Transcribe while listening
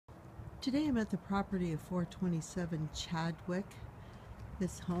Today I'm at the property of 427 Chadwick.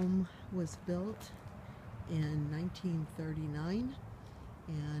 This home was built in 1939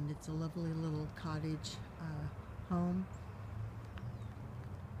 and it's a lovely little cottage home.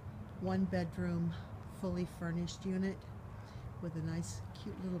 One bedroom, fully furnished unit with a nice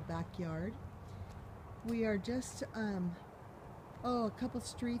cute little backyard. We are just a couple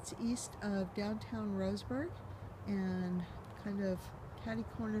streets east of downtown Roseburg and kind of catty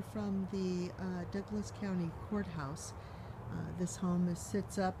corner from the Douglas County Courthouse. This home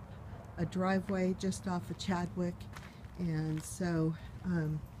sits up a driveway just off of Chadwick, and so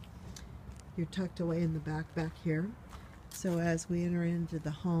you're tucked away in the back here. So as we enter into the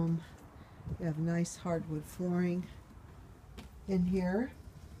home, we have nice hardwood flooring in here.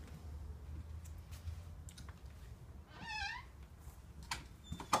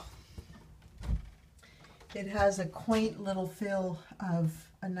 It has a quaint little feel of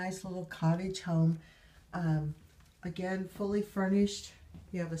a nice little cottage home. Again, fully furnished.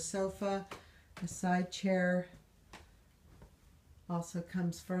 You have a sofa, a side chair. Also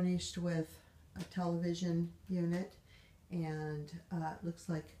comes furnished with a television unit and looks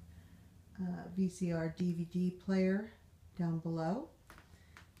like a VCR DVD player down below.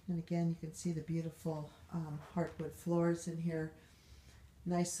 And again, you can see the beautiful hardwood floors in here.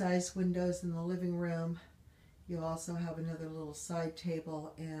 Nice size windows in the living room. You also have another little side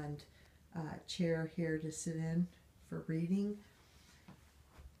table and chair here to sit in for reading.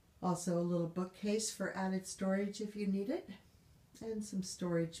 Also a little bookcase for added storage if you need it, and some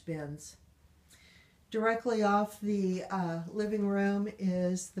storage bins. Directly off the living room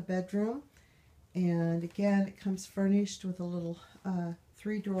is the bedroom, and again it comes furnished with a little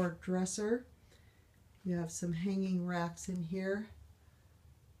 3-drawer dresser. You have some hanging racks in here.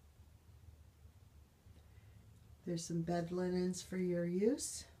 There's some bed linens for your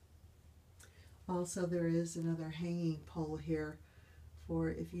use. Also, there is another hanging pole here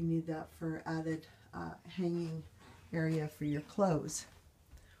for if you need that for added hanging area for your clothes,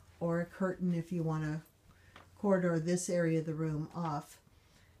 or a curtain if you want to corridor this area of the room off.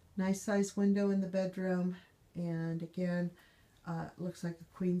 Nice size window in the bedroom, and again, looks like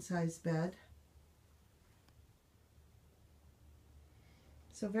a queen size bed.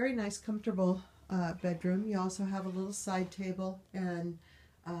 So very nice, comfortable bedroom. You also have a little side table and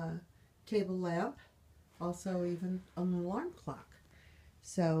table lamp, also even an alarm clock.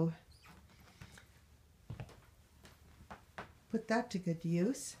 So put that to good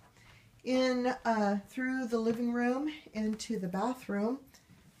use. In through the living room into the bathroom.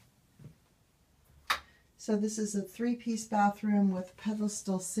 So this is a 3-piece bathroom with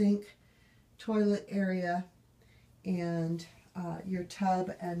pedestal sink, toilet area, and your tub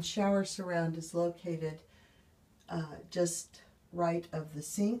and shower surround is located just right of the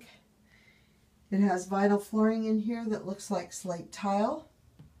sink. It has vinyl flooring in here that looks like slate tile.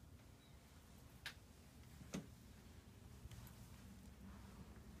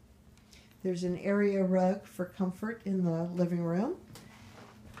 There's an area rug for comfort in the living room.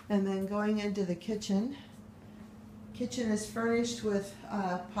 And then going into the kitchen. Kitchen is furnished with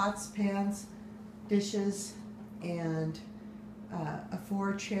pots, pans, dishes, and a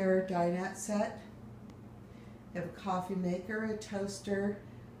 4-chair dinette set. You have a coffee maker, a toaster,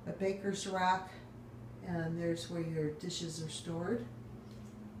 a baker's rack, and there's where your dishes are stored.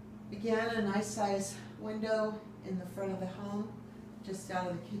 Again, a nice size window in the front of the home, just out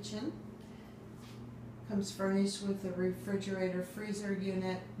of the kitchen. Comes furnished with a refrigerator, freezer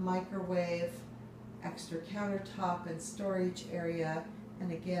unit, microwave, extra countertop and storage area,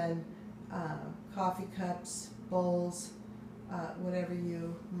 and again, coffee cups, bowls, whatever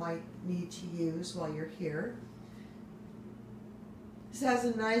you might need to use while you're here. This has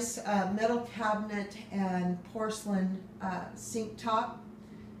a nice metal cabinet and porcelain sink top,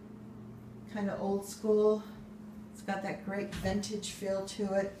 kind of old school. It's got that great vintage feel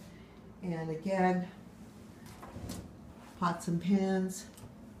to it. And again, pots and pans,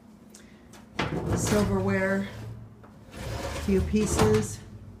 silverware, a few pieces,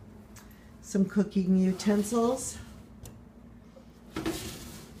 some cooking utensils,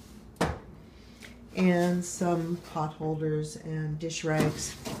 and some pot holders and dish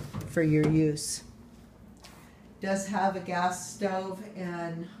rags for your use. It does have a gas stove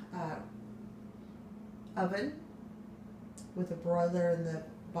and oven with a broiler in the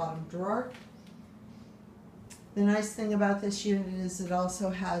bottom drawer. The nice thing about this unit is it also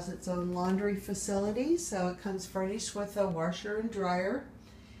has its own laundry facility, so it comes furnished with a washer and dryer,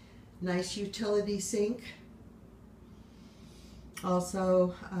 nice utility sink.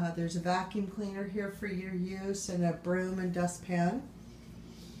 Also, there's a vacuum cleaner here for your use and a broom and dustpan.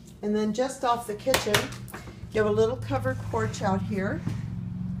 And then just off the kitchen, you have a little covered porch out here,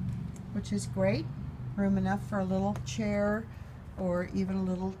 which is great. Room enough for a little chair or even a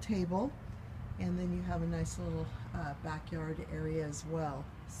little table. And then you have a nice little backyard area as well.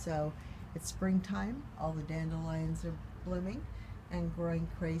 So it's springtime, all the dandelions are blooming and growing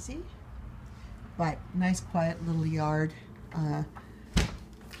crazy. But nice quiet little yard,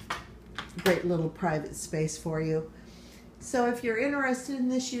 great little private space for you. So if you're interested in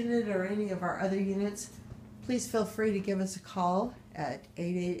this unit or any of our other units, please feel free to give us a call at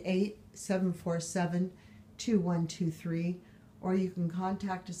 888-747-2123, or you can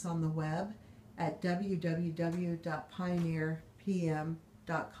contact us on the web at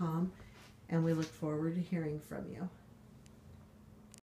www.pioneerpm.com, and we look forward to hearing from you.